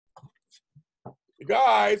You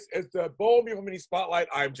guys, it's the Bold Beautiful Mini Spotlight.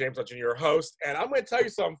 I'm James Lott Jr., your host, and I'm going to tell you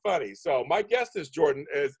something funny. So my guest is Justin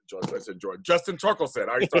Torkildsen.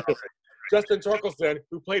 I already started already. Justin Torkildsen,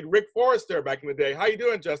 who played Rick Forrester back in the day. How you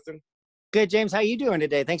doing, Justin? Good, James. How you doing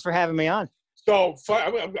today? Thanks for having me on. So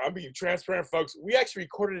I'm being transparent, folks. We actually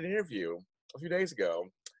recorded an interview a few days ago,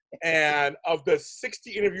 and of the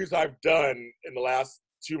 60 interviews I've done in the last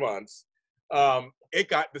 2 months, the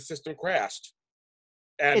system crashed.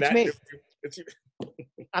 And it's me.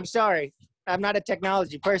 I'm sorry. I'm not a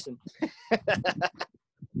technology person.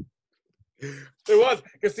 It was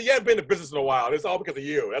because you haven't been in business in a while. It's all because of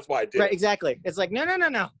you. That's why I did. Right, exactly. It's like no. But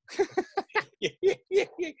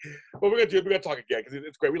we're gonna talk again because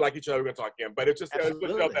it's great. We like each other. We're gonna talk again. But it's just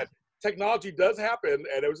that technology does happen,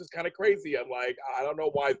 and it was just kind of crazy. I'm like, I don't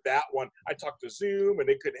know why that one. I talked to Zoom, and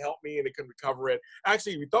they couldn't help me, and they couldn't recover it.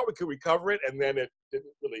 Actually, we thought we could recover it, and then it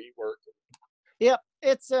didn't really work. Yep,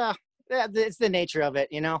 it's the nature of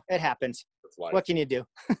it. You know, it happens. What can you do?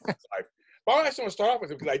 It's life. But I actually want to start off with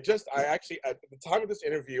it because I actually, at the time of this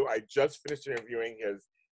interview, I just finished interviewing his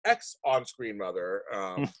ex-on-screen mother,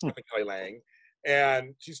 Kelly Lang,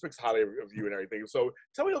 and she speaks highly of you and everything. So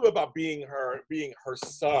tell me a little bit about being her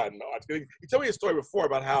son. You told me a story before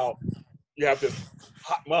about how you have this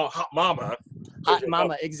hot mama. Hot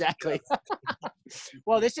mama, exactly.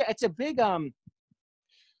 Well, it's a big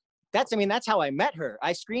That's how I met her.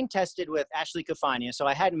 I screen tested with Ashley Kafania, so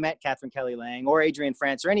I hadn't met Catherine Kelly Lang or Adrienne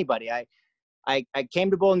Frantz or anybody. I came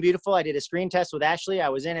to Bold and Beautiful. I did a screen test with Ashley. I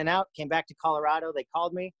was in and out, came back to Colorado. They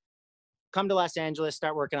called me, come to Los Angeles,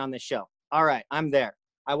 start working on this show. All right, I'm there.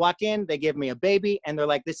 I walk in, they give me a baby, and they're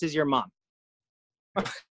like, this is your mom.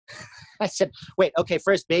 I said, wait, okay,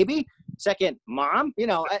 first baby, second mom? You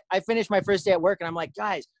know, I finished my first day at work, and I'm like,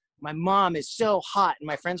 guys, my mom is so hot. And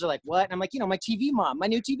my friends are like, what? And I'm like, my TV mom, my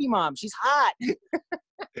new TV mom, she's hot.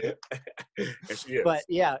 And she is. But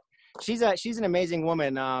yeah, she's an amazing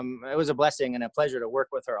woman. It was a blessing and a pleasure to work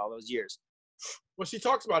with her all those years. Well, she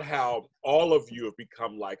talks about how all of you have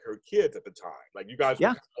become like her kids at the time. Like you guys,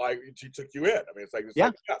 were like she took you in. I mean, it's like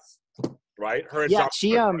yes, right? Her and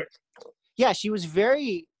she was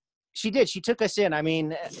very. She did. She took us in. I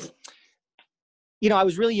mean, I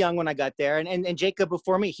was really young when I got there, and Jacob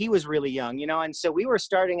before me, he was really young, and so we were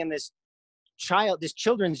starting in this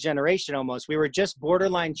children's generation almost. We were just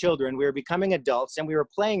borderline children. We were becoming adults, and we were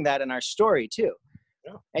playing that in our story too.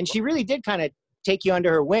 Yeah. And she really did kind of take you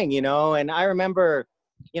under her wing, and I remember,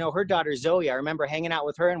 her daughter Zoe, I remember hanging out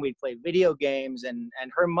with her and we'd play video games, and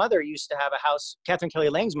her mother used to have a house, Catherine Kelly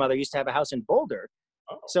Lang's mother used to have a house in Boulder.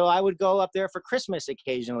 Oh. So I would go up there for Christmas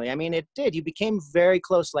occasionally. I mean, you became very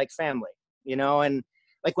close, like family, and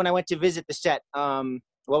like when I went to visit the set,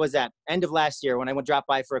 what was that? End of last year, when I went drop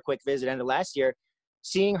by for a quick visit, end of last year,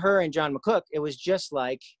 seeing her and John McCook, it was just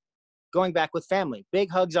like going back with family. Big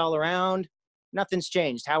hugs all around. Nothing's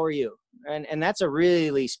changed. How are you? And that's a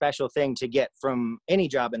really special thing to get from any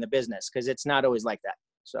job in the business, because it's not always like that.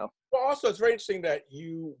 So. Well, also, it's very interesting that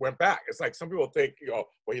you went back. It's like some people think, well,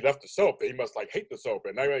 he left the soap, that he must hate the soap.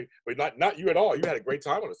 And but not you at all. You had a great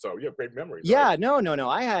time on the soap. You have great memories. Yeah, right? No.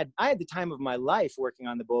 I had the time of my life working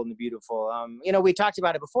on The Bold and the Beautiful. We talked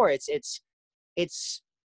about it before. It's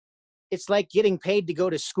like getting paid to go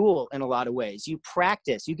to school in a lot of ways. You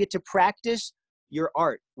get to practice your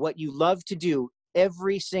art, what you love to do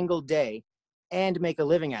every single day, and make a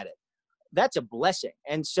living at it. That's a blessing.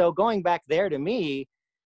 And so going back there, to me,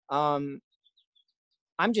 I'm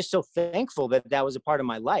just so thankful that was a part of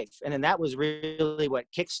my life. And then that was really what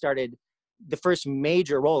kickstarted the first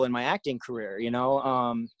major role in my acting career,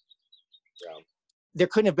 There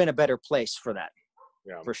couldn't have been a better place for that,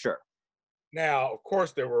 for sure. Now, of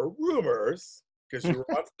course, there were rumors, because you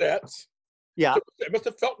were on set. Yeah. So it must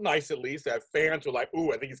have felt nice, at least, that fans were like,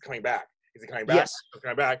 ooh, I think he's coming back. Is he coming back? Yes. He's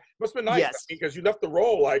coming back. It must have been nice, because you left the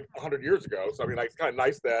role like 100 years ago. So, I mean, it's kind of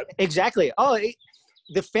nice that. Exactly. Oh,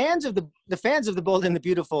 the fans of the Bold and the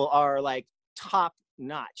Beautiful are like top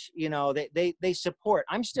notch. They support.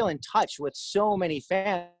 I'm still in touch with so many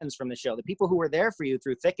fans from the show. The people who were there for you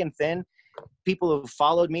through thick and thin, people who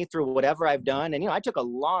followed me through whatever I've done. And, I took a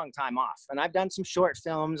long time off, and I've done some short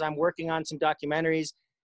films. I'm working on some documentaries.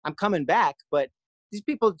 I'm coming back, but these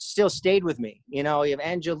people still stayed with me. You have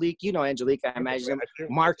Angelique, Angelique, I imagine,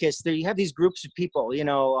 Marcus. You have these groups of people,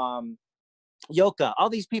 Yoka, all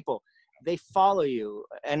these people, they follow you,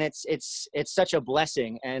 and it's such a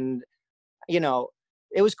blessing. And,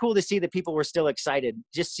 it was cool to see that people were still excited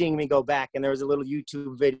just seeing me go back. And there was a little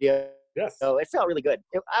YouTube video. Yes. So it felt really good.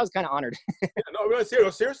 I was kind of honored. No,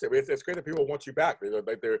 seriously. It's great that people want you back.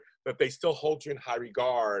 That they still hold you in high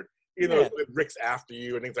regard. Rick's after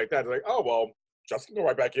you and things like that. They're like, oh, well, Just go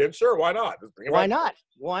right back in. Sure, why not? Just bring it Why back not?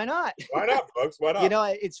 Why not? Why not, folks? Why not? You know,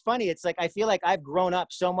 it's funny. It's like I feel like I've grown up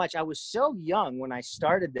so much. I was so young when I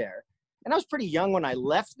started there, and I was pretty young when I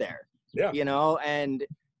left there. Yeah. You know, and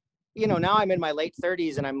now I'm in my late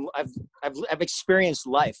 30s, and I've experienced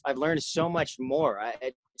life. I've learned so much more.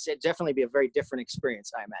 It'd definitely be a very different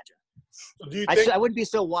experience, I imagine. So do you think I wouldn't be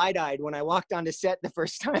so wide-eyed when I walked onto set the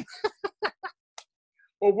first time.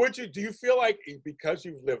 Well, do you feel like because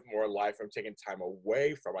you've lived more life and taken time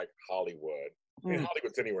away from like Hollywood, and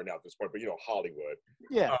Hollywood's anywhere now at this point, but Hollywood.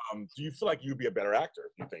 Yeah. Do you feel like you'd be a better actor?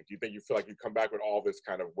 Do you think you feel like you come back with all this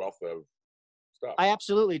kind of wealth of stuff? I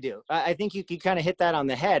absolutely do. I think you kind of hit that on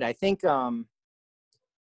the head. I think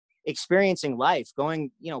experiencing life,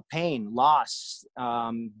 going, pain, loss,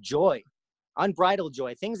 joy, unbridled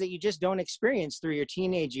joy, things that you just don't experience through your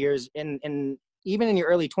teenage years and even in your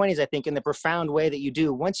early 20s, I think in the profound way that you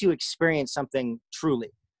do once you experience something truly.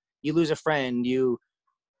 You lose a friend, you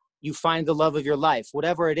find the love of your life,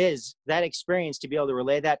 whatever it is, that experience, to be able to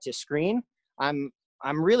relay that to screen, I'm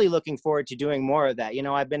really looking forward to doing more of that.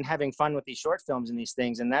 I've been having fun with these short films and these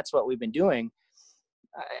things, and that's what we've been doing.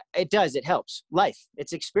 It helps. Life,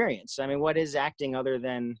 it's experience. I mean, what is acting other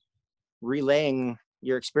than relaying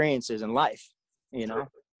your experiences in life,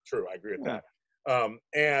 True. I agree with that.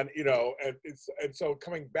 And so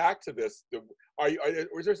coming back to this, is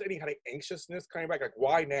there any kind of anxiousness coming back? Like,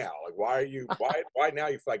 why now? Like, why now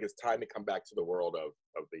you feel like it's time to come back to the world of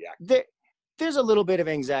the acting? There's a little bit of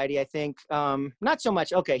anxiety, I think. Not so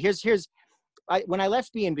much. Okay, when I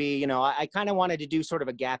left B&B, I kind of wanted to do sort of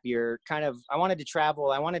a gap year. I wanted to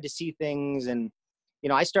travel. I wanted to see things. And,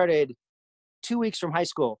 I started 2 weeks from high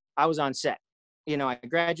school. I was on set. I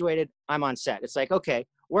graduated. I'm on set. It's like, okay,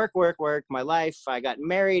 work. My life. I got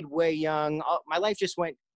married way young. My life just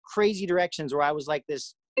went crazy directions where I was like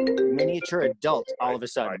this miniature adult all of a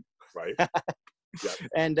sudden. Right. Yeah.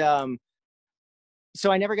 And, so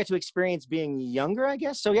I never get to experience being younger, I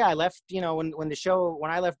guess. So yeah, I left, when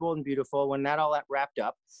I left Bold and Beautiful, when that all wrapped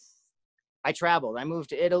up, I traveled. I moved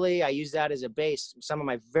to Italy. I used that as a base. Some of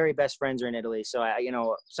my very best friends are in Italy. So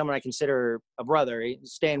someone I consider a brother,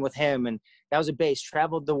 staying with him. And that was a base.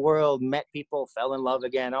 Traveled the world, met people, fell in love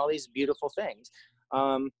again, all these beautiful things.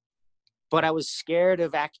 But I was scared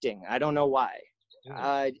of acting. I don't know why.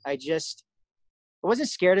 I wasn't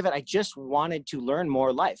scared of it. I just wanted to learn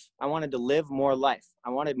more life. I wanted to live more life.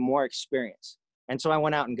 I wanted more experience. And so I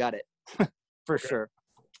went out and got it for sure.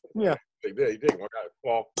 Yeah. You did.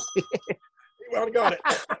 Well, you went and got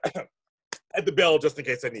it. At the bell, just in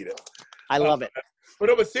case I need it. I love it.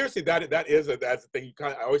 But seriously, that's the thing.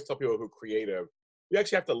 I always tell people who are creative, you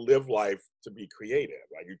actually have to live life to be creative.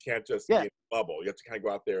 Like, you can't just be in a bubble. You have to kind of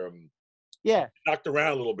go out there and knocked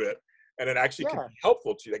around a little bit. And it actually can be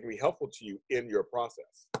helpful to you. That can be helpful to you in your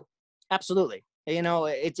process. Absolutely.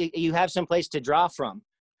 You have some place to draw from.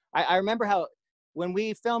 I remember how when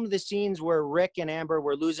we filmed the scenes where Rick and Amber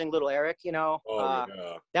were losing little Eric, that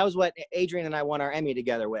was what Adrienne and I won our Emmy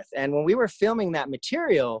together with. And when we were filming that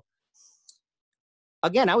material,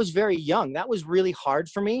 again, I was very young. That was really hard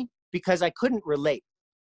for me because I couldn't relate.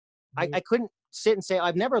 I couldn't sit and say,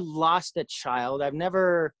 I've never lost a child. I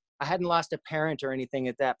hadn't lost a parent or anything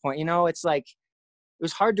at that point. It's like, it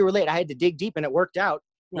was hard to relate. I had to dig deep and it worked out.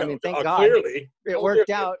 I mean, thank God it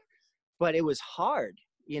worked out, but it was hard,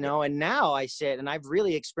 and now I sit and I've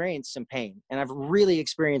really experienced some pain and I've really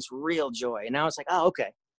experienced real joy. And now it's like, oh,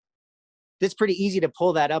 okay. It's pretty easy to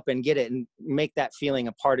pull that up and get it and make that feeling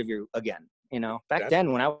a part of you again. Back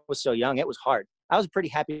then when I was so young, it was hard. I was a pretty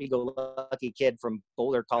happy-go-lucky kid from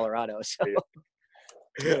Boulder, Colorado. So.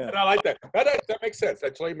 Yeah. And I like that. That makes sense.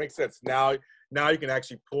 That totally makes sense. Now you can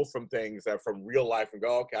actually pull from things that from real life and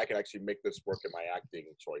go, okay, I can actually make this work in my acting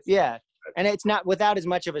choices. Yeah. And it's not without as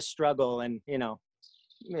much of a struggle and,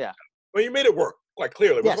 yeah. Well, you made it work quite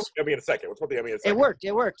clearly. Yes. What's the Emmy in a second? It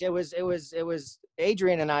worked. It was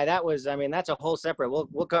Adrienne and I, that's a whole separate,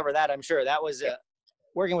 we'll cover that. I'm sure that was,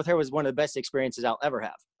 working with her was one of the best experiences I'll ever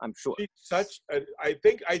have. I'm sure. She's I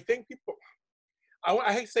think people,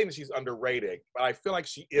 I hate saying that she's underrated, but I feel like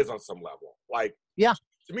she is on some level. Like, to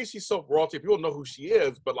me, she's so royalty. People know who she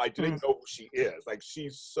is, but like, do they know who she is? Like,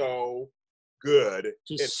 she's so good.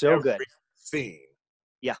 She's so good. Scene.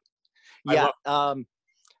 Yeah.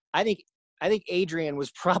 I think Adrienne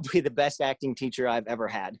was probably the best acting teacher I've ever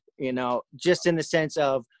had. Just in the sense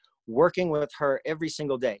of working with her every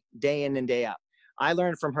single day, day in and day out. I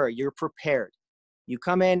learned from her. You're prepared. You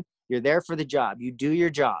come in. You're there for the job. You do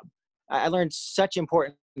your job. I learned such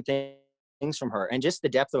important things from her, and just the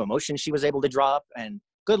depth of emotion she was able to draw up, and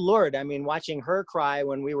good Lord, I mean, watching her cry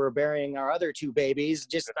when we were burying our other two babies,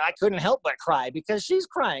 just, I couldn't help but cry because she's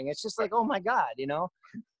crying. It's just like, oh my God, you know?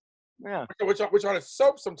 Yeah. Which on a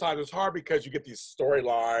soap sometimes it's hard because you get these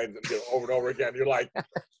storylines and over and over again. You're like, I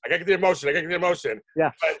gotta get the emotion. I gotta get the emotion.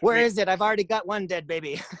 Yeah. But, Where is it? I've already got one dead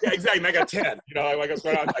baby. Yeah, exactly. I got 10. You know, like what's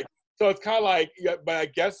going on. Like, so it's kind of like, yeah, but I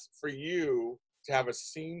guess for you to have a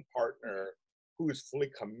scene partner who is fully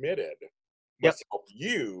committed must help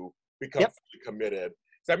you become fully committed.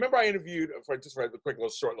 So I remember I interviewed for a quick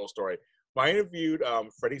short little story. I interviewed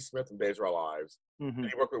Freddie Smith from Days of Our Lives, and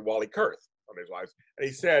he worked with Wally Kurth on Days of Our Lives, and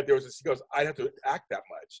he said he goes, I didn't have to act that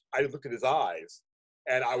much. I just looked at his eyes,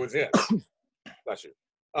 and I was in. Bless you.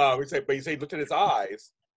 He said he looked at his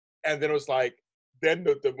eyes, and then it was like, then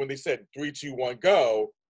when they said 3, 2, 1,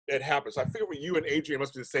 go, it happened. So I figure with you and Adrienne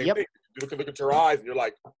must be the same thing. You look at your eyes, and you're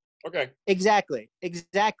like, okay. Exactly.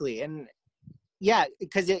 And yeah,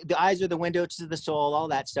 because the eyes are the window to the soul, all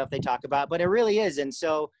that stuff they talk about, but it really is. And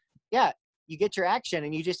so, yeah, you get your action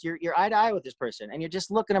and you're eye to eye with this person and you're just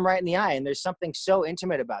looking them right in the eye. And there's something so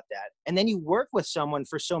intimate about that. And then you work with someone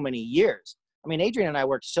for so many years. I mean, Adrienne and I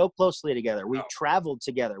worked so closely together. We traveled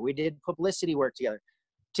together. We did publicity work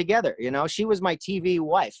together. You know, she was my TV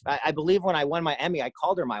wife. I believe when I won my Emmy, I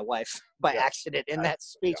called her my wife by accident in that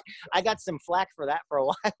speech. I got some flack for that for a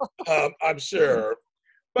while. I'm sure.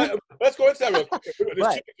 But let's go into that real quick.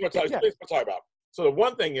 There's two things we'll talk about. So the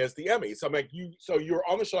one thing is the Emmys. So I'm like, so you're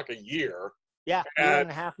on the show like a year. Yeah, year and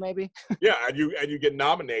a half maybe. Yeah, and you get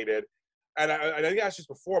nominated. And I think I asked this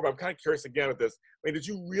before, but I'm kind of curious again with this. I mean, did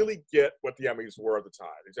you really get what the Emmys were at the time?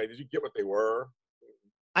 Did you get what they were?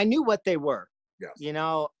 I knew what they were. Yes. You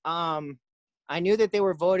know, I knew that they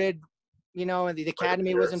were voted, you know, and the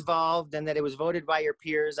Academy was involved and that it was voted by your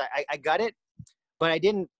peers. I got it, but I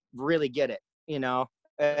didn't really get it, you know,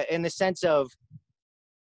 in the sense of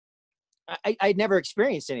I'd never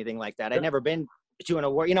experienced anything like that. I'd never been to an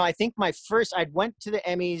award. You know, I think I went to the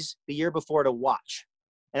Emmys the year before to watch.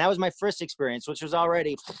 And that was my first experience, which was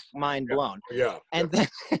already mind blown. Yeah. And then,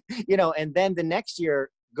 you know, and then the next year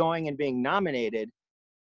going and being nominated.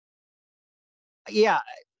 Yeah.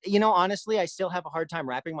 You know, honestly, I still have a hard time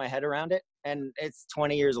wrapping my head around it. And it's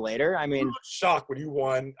 20 years later. I mean, shocked when you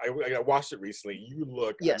won. I watched it recently. You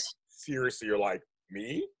look, yes. Seriously, you're like,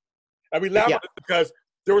 me? I mean, laugh because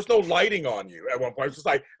there was no lighting on you at one point. It's just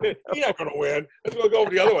like, he's not going to win. Let's go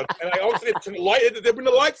over the other one. And I always say, they bring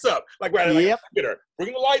the lights up. Like, right, like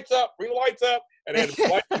bring the lights up, And then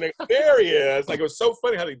there he is. Like, it was so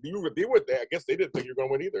funny how they were there. I guess they didn't think you were going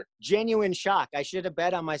to win either. Genuine shock. I should have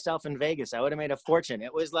bet on myself in Vegas. I would have made a fortune.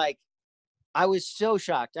 It was like, I was so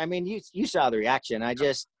shocked. I mean, you saw the reaction.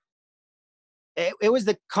 It was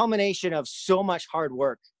the culmination of so much hard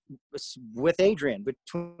work with Adrienne,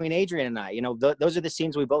 between Adrienne and I. You know, those are the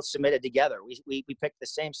scenes we both submitted together. We picked the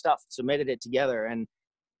same stuff, submitted it together, and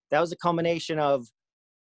that was a culmination of,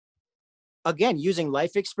 again, using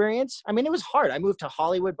life experience. I mean, it was hard. I moved to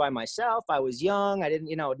Hollywood by myself. I was young. I didn't,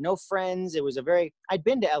 you know, no friends. It was I'd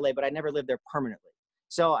been to LA, but I never lived there permanently.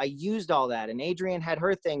 So I used all that, and Adrienne had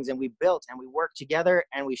her things, and we built and we worked together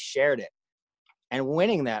and we shared it. And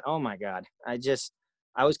winning that, oh my God, I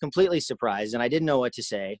was completely surprised and I didn't know what to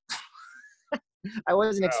say. I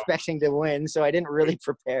wasn't expecting to win, so I didn't really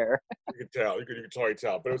prepare. You could tell. You could totally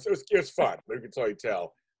tell. But it was fun. But you could totally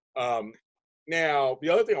tell. Now, the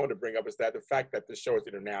other thing I want to bring up is that the fact that this show is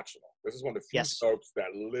international. This is one of the few soaps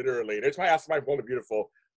that literally, that's why I asked my Bold and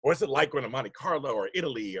Beautiful, what's it like going to Monte Carlo or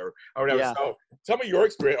Italy or whatever? Yeah. So tell me your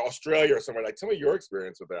experience, Australia or somewhere. Like, tell me your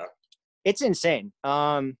experience with that. It's insane.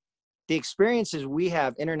 The experiences we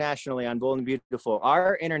have internationally on Bold and Beautiful,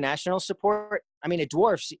 our international support, I mean, it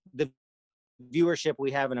dwarfs the viewership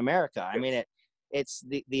we have in America. I mean, it's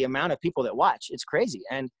the amount of people that watch. It's crazy.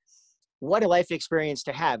 And what a life experience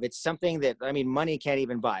to have. It's something that, I mean, money can't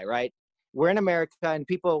even buy, right? We're in America and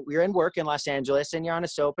we're in work in Los Angeles and you're on a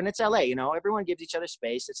soap and it's LA, you know, everyone gives each other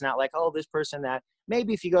space. It's not like, oh, this person that.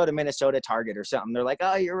 Maybe if you go to Minnesota Target or something, they're like,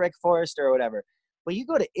 oh, you're Rick Forrester or whatever. But you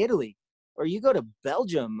go to Italy, or you go to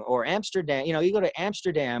Belgium or Amsterdam, you know, you go to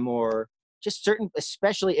Amsterdam or just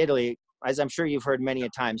especially Italy, as I'm sure you've heard many a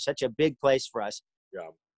time, such a big place for us. Yeah.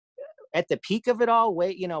 At the peak of it all,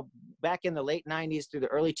 you know, back in the late 90s through the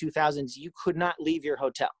early 2000s, you could not leave your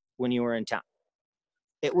hotel when you were in town.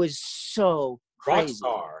 It was so crazy.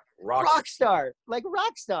 Rock star. And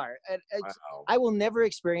wow. I will never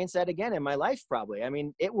experience that again in my life, probably. I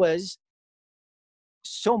mean, it was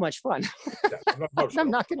so much fun. I'm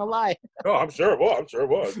not gonna lie. No, I'm sure it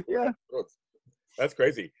was. Yeah, that's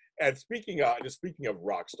crazy. And speaking of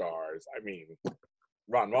rock stars, I mean,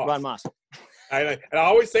 Ron Moss. And I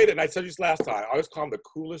always say that, and I said this last time, I always call him the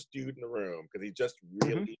coolest dude in the room because he just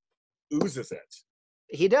really oozes it.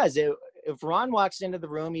 He does. If Ron walks into the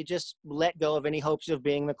room, you just let go of any hopes of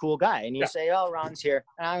being the cool guy. And you say, oh, Ron's here.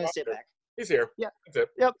 And I'm going to sit back. He's here. Yeah. That's it.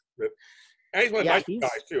 Yep. That's it. And he's one of the nicest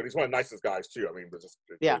guys, too. And he's one of the nicest guys, too. I mean,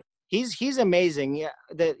 he's amazing.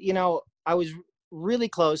 Yeah. I was really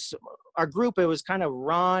close. Our group, it was kind of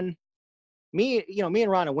Ron, me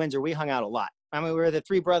and Ron and Windsor, we hung out a lot. I mean, we were the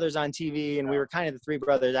three brothers on TV, and we were kind of the three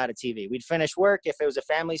brothers out of TV. We'd finish work. If it was a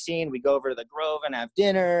family scene, we'd go over to the Grove and have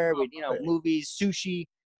dinner. We'd, movies, sushi.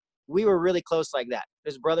 We were really close like that.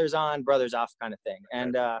 There's brothers on, brothers off kind of thing.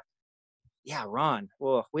 And, Ron,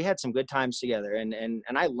 well, we had some good times together, and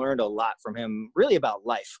I learned a lot from him, really about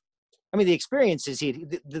life. I mean, the experiences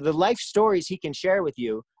the life stories he can share with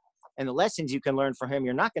you and the lessons you can learn from him,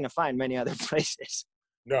 you're not going to find many other places.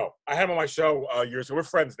 No, I had him on my show years ago. We're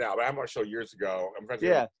friends now, but I had him on my show years ago. I'm friends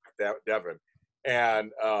with Devin.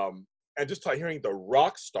 And just hearing the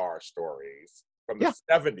rock star stories from the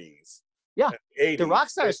 70s. Yeah. And 80s. The rock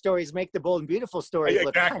star stories make the Bold and Beautiful stories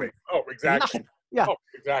look exactly. Oh, exactly. Nothing. Yeah. Oh,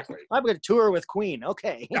 exactly. I'm going to tour with Queen.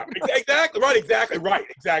 Okay. Yeah, exactly. Right.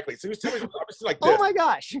 Exactly. So he was telling me like this. Oh my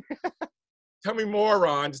gosh. Tell me more,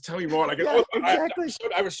 Ron. Just tell me more. Like, exactly.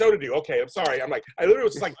 I have a show to do. Okay, I'm sorry. I'm like, I literally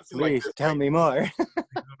was just like, please tell me more.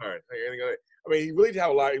 All right. I mean, he really did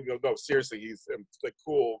have a lot. No, seriously, he's a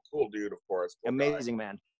cool dude, of course. Amazing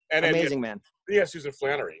man. Amazing man. He has Susan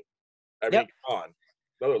Flannery. I mean, come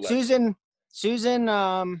on. Susan, she was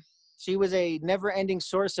a never-ending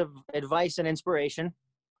source of advice and inspiration.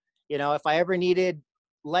 If I ever needed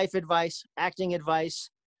life advice, acting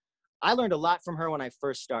advice, I learned a lot from her when I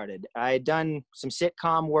first started. I had done some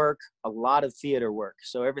sitcom work, a lot of theater work.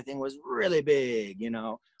 So everything was really big,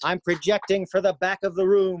 I'm projecting for the back of the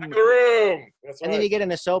room. Back of the room. That's and right. Then you get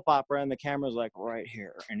in a soap opera and the camera's like right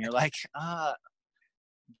here. And you're like,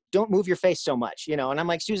 don't move your face so much, And I'm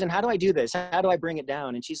like, Susan, how do I do this? How do I bring it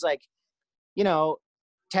down? And she's like,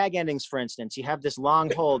 tag endings, for instance, you have this long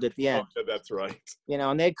hold at the end. Oh, that's right.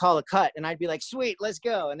 And they'd call a cut and I'd be like, sweet, let's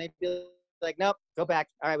go. And they'd be like, nope, go back.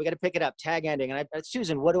 All right, we got to pick it up. Tag ending. And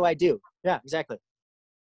Susan, what do I do? Yeah, exactly.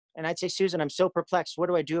 And I'd say, Susan, I'm so perplexed. What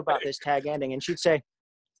do I do about this tag ending? And she'd say,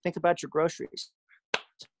 think about your groceries.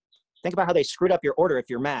 Think about how they screwed up your order if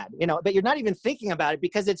you're mad. But you're not even thinking about it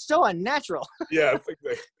because it's so unnatural. Yeah.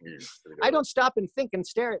 I don't stop and think and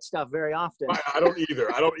stare at stuff very often. I don't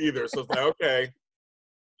either. So it's like, okay.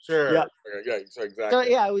 Sure. Yeah. Yeah, exactly. So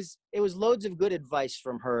yeah, it was loads of good advice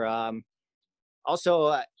from her.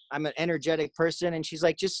 Also, I'm an energetic person, and she's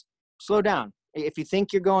like, just slow down. If you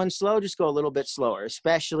think you're going slow, just go a little bit slower,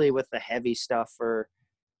 especially with the heavy stuff and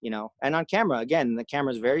on camera. Again, the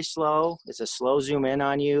camera's very slow. It's a slow zoom in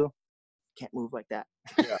on you. Can't move like that.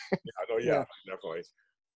 Yeah, I know. Yeah, definitely.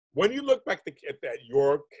 When you look back at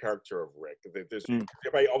your character of Rick, there's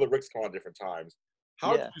all the Ricks come on different times.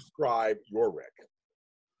 How do you describe your Rick?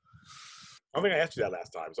 I don't think I asked you that last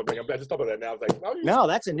time. So I just thought about that now. I was like, no,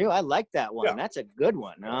 that's I like that one. Yeah. That's a good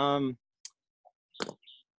one.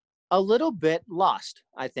 A little bit lost,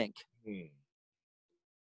 I think.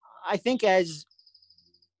 I think as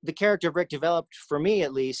the character of Rick developed, for me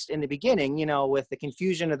at least, in the beginning, with the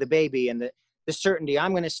confusion of the baby and the certainty,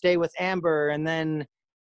 I'm going to stay with Amber, and then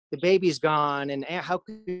the baby's gone, and how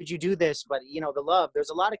could you do this? But, the love, there's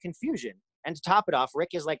a lot of confusion. And to top it off, Rick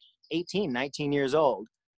is like 18, 19 years old.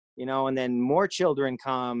 And then more children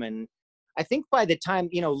come. And I think by the time,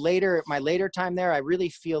 my later time there, I really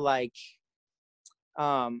feel like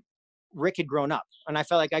Rick had grown up. And I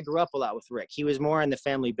felt like I grew up a lot with Rick. He was more in the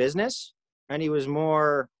family business, and he was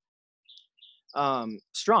more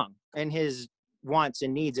strong in his wants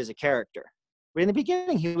and needs as a character. But in the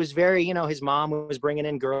beginning, he was very, his mom was bringing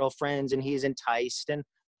in girlfriends, and he's enticed.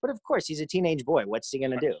 But of course, he's a teenage boy. What's he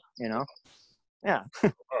going to do, Yeah.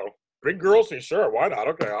 Oh. Big girls, sure. Why not?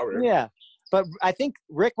 Okay. Yeah. But I think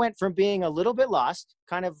Rick went from being a little bit lost,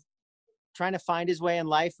 kind of trying to find his way in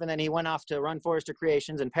life, and then he went off to run Forrester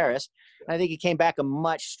Creations in Paris. And I think he came back a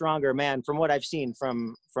much stronger man from what I've seen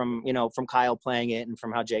from Kyle playing it and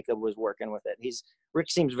from how Jacob was working with it. Rick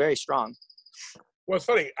seems very strong. Well, it's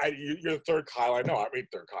funny. You're the third Kyle I know. I mean,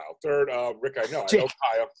 third Kyle. Third Rick I know. I know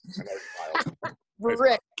Kyle.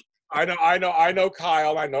 Rick. I know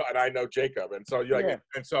Kyle, I know Jacob, and so you're like,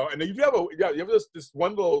 and then you have this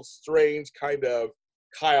one little strange kind of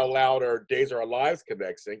Kyle Lauder Days Are Our Lives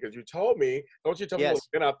connection, because you told me, don't you tell me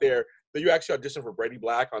out there that you actually auditioned for Brady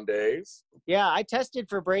Black on Days? Yeah, I tested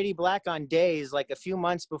for Brady Black on Days like a few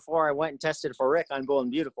months before I went and tested for Rick on Bold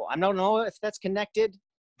and Beautiful. I don't know if that's connected,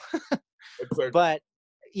 but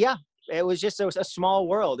yeah, it was just a small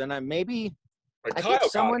world, and I think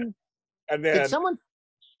someone. And then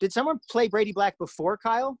did someone play Brady Black before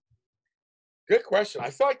Kyle? good question. I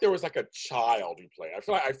feel like there was like a child who played. I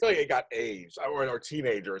feel like it got aged or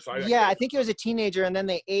teenager. So I think he was a teenager, and then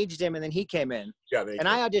they aged him, and then he came in. Yeah,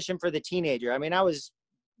 I auditioned for the teenager. I mean, I was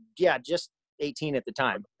just 18 at the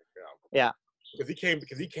time. Yeah.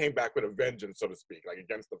 Because he came back with a vengeance, so to speak, like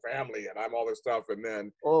against the family, and I'm all this stuff, and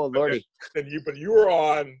then lordy. Then you were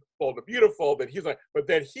on Bold and Beautiful. Then he's like, but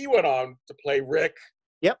then he went on to play Rick.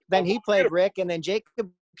 Yep. Then he played Rick, and then Jacob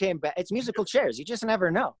came back. It's musical chairs. You just never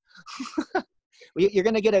know. You're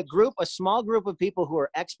going to get a small group of people who are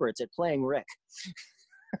experts at playing Rick.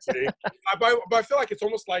 See? But I feel like it's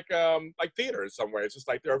almost like theater in some way. It's just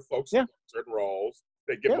like there are folks in certain roles.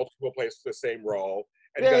 They get multiple plays the same role.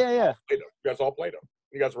 And you guys all played them.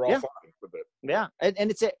 You guys were all fun with it. Yeah.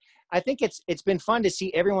 And I think it's been fun to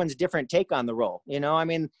see everyone's different take on the role. You know, I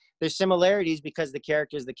mean, there's similarities because the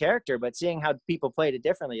character is the character, but seeing how people played it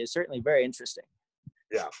differently is certainly very interesting.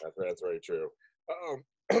 Yeah, that's very true.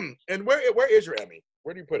 And where is your Emmy?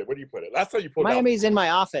 Where do you put it? Last time you pulled my Emmy's in my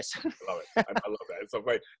office. I love it. I love that. It's so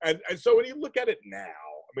funny. And so when you look at it now,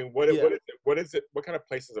 I mean, what is it? What is it? What kind of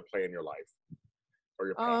place does it play in your life or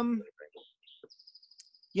your past?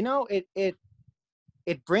 You know,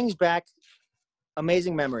 it brings back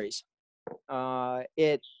amazing memories.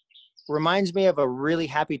 It reminds me of a really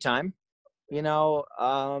happy time. You know,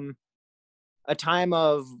 a time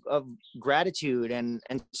of gratitude and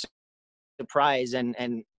surprise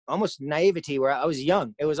and almost naivety where I was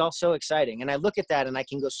young. It was all so exciting. And I look at that and I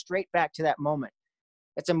can go straight back to that moment.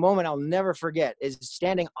 It's a moment I'll never forget, is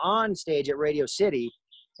standing on stage at Radio City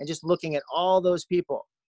and just looking at all those people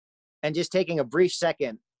and just taking a brief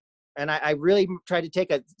second. And I really tried to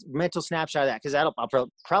take a mental snapshot of that, because that'll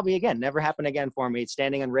probably, again, never happen again for me,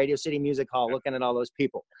 standing in Radio City Music Hall looking at all those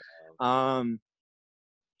people. And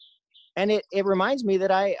it reminds me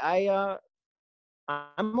that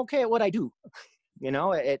I'm okay at what I do. You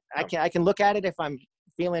know, I can look at it if I'm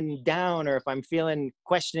feeling down or if I'm feeling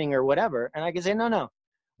questioning or whatever, and I can say, no.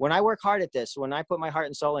 When I work hard at this, when I put my heart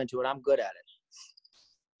and soul into it, I'm good at it.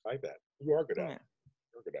 I like that. You are good at it.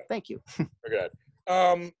 You're good at it. Thank you. You're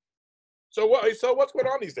good. So what's going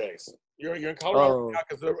on these days? You're in Colorado now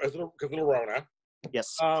because of the Rona.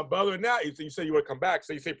 Yes. But other than that, you say you want to come back.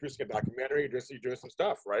 So you say producing a documentary, you're doing some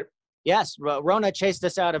stuff, right? Yes. Rona chased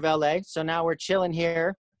us out of LA, so now we're chilling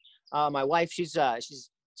here. My wife, she's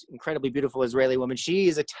incredibly beautiful Israeli woman. She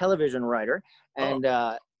is a television writer, and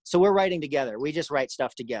so we're writing together. We just write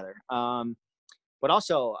stuff together. But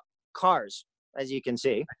also cars, as you can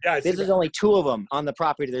see. Yeah, this is only 2 of them on the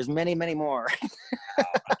property. There's many, many more.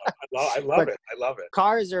 I love it. I love it.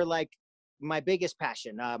 Cars are like my biggest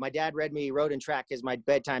passion. My dad read me Road and Track as my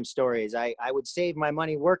bedtime stories. I would save my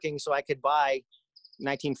money working so I could buy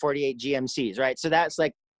 1948 GMCs, right? So that's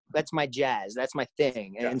my jazz. That's my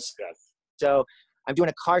thing. And so I'm doing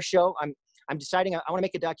a car show. I'm deciding I want to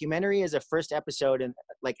make a documentary as a first episode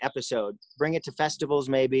bring it to festivals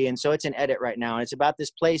maybe. And so it's in edit right now. And it's about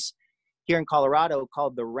this place here in Colorado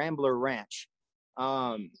called the Rambler Ranch.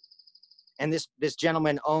 And this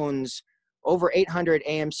gentleman owns over 800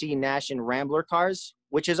 AMC Nash and Rambler cars,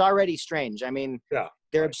 which is already strange. I mean,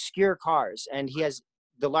 they're obscure cars, and he has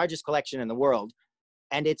the largest collection in the world,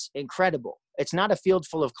 and it's incredible. It's not a field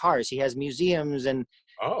full of cars. He has museums and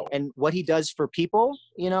what he does for people,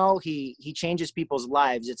 you know, he changes people's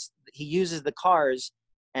lives. He uses the cars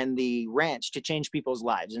and the ranch to change people's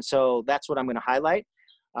lives. And so that's what I'm going to highlight.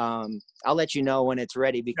 I'll let you know when it's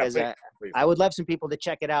ready, because please. I would love some people to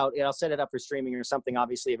check it out. I'll set it up for streaming or something,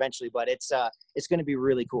 obviously, eventually, but it's going to be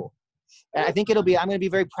really cool. And I think I'm going to be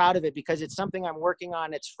very proud of it, because it's something I'm working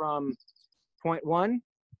on. It's from point 1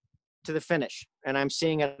 to the finish, and I'm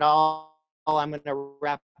seeing it all. I'm going to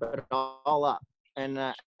wrap it all up.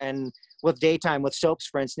 And with daytime, with soaps,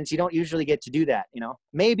 for instance, you don't usually get to do that, you know.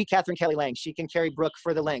 Maybe Catherine Kelly Lang, she can carry Brooke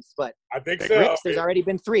for the length, but I think so. Rick's, there's already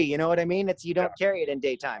been 3, you know what I mean? You don't carry it in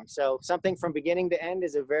daytime. So something from beginning to end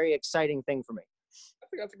is a very exciting thing for me. I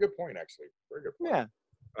think that's a good point, actually. Very good point.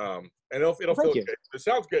 Yeah. And it'll feel good. It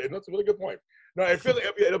sounds good. That's a really good point. No,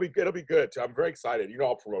 it'll be good too. I'm very excited. You know,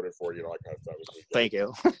 I'll promote it for you. That kind of stuff. Thank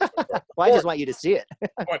you. Well, I just want you to see it.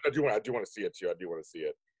 I do want to see it too. I do want to see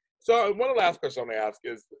it. So one of the last questions I'm going to ask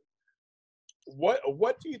is, what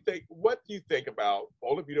do you think about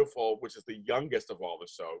Bold and Beautiful, which is the youngest of all the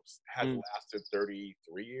soaps, has lasted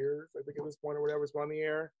 33 years, I think, at this point, or whatever, it's on the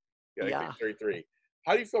air? Yeah, I think 33.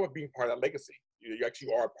 How do you feel about being part of that legacy? You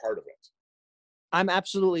actually are a part of it. I'm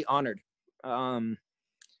absolutely honored.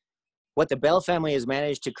 What the Bell family has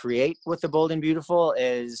managed to create with the Bold and Beautiful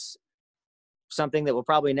is something that will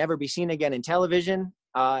probably never be seen again in television.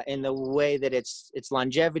 in the way that it's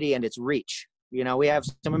longevity and its reach. You know, we have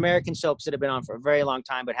some American soaps that have been on for a very long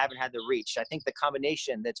time, but haven't had the reach. I think the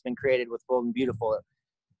combination that's been created with Bold and Beautiful,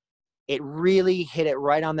 it really hit it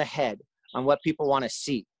right on the head on what people want to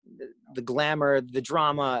see, the glamour, the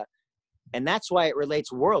drama. And that's why it relates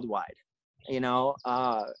worldwide. You know,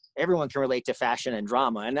 everyone can relate to fashion and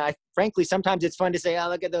drama. And frankly, sometimes it's fun to say, oh,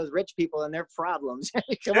 look at those rich people and their problems.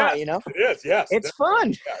 Come on, you know? It is, yes. It's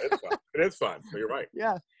fun. Yeah, it's fun. It is fun. So you're right.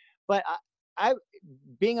 Yeah. But I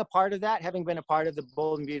being a part of that, having been a part of the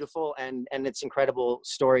Bold and Beautiful and its incredible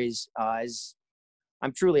stories,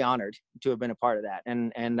 I'm truly honored to have been a part of that.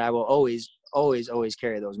 And I will always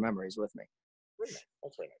carry those memories with me. Very nice.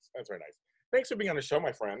 That's very nice. That's very nice. Thanks for being on the show,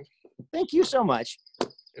 my friend. Thank you so much.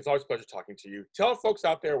 It's always a pleasure talking to you. Tell folks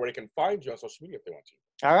out there where they can find you on social media if they want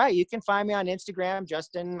to. All right. You can find me on Instagram,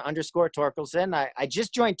 Justin_Torkildsen. I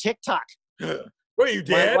just joined TikTok. Well, you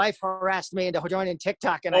did? My wife harassed me into joining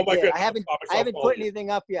TikTok, and I did. Goodness. I haven't put anything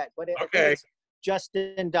up yet, but it's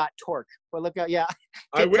Justin.Tork. Well, look out. Yeah.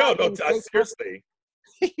 I will. No, seriously.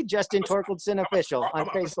 Justin Torkildsen official on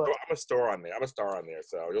Facebook. I'm a star on there,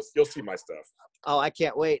 so you'll see my stuff. Oh, I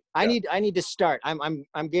can't wait. Yeah. I need to start.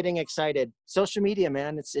 I'm getting excited. Social media,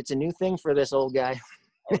 man. It's a new thing for this old guy.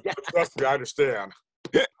 Trust me, I understand.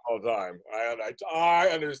 All the time. I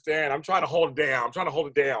understand. I'm trying to hold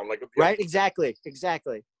it down. Like right? Exactly.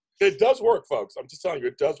 It does work, folks. I'm just telling you,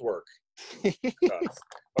 it does work. It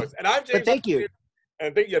does. And I'm James. But thank you.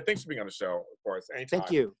 And thanks for being on the show, of course. Anytime.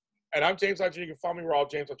 Thank you. And I'm James Lott Jr. You can follow me where all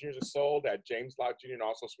James Lott Jr. is sold at James Lott Jr. and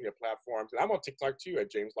all social media platforms. And I'm on TikTok too at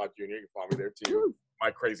James Lott Jr. You can follow me there too. My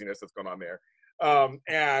craziness that's going on there.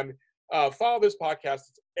 And follow this podcast.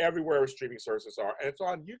 It's everywhere where streaming services are. And it's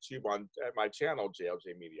on YouTube at my channel,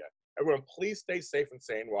 JLJ Media. Everyone, please stay safe and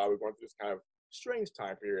sane while we're going through this kind of strange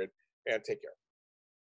time period. And take care.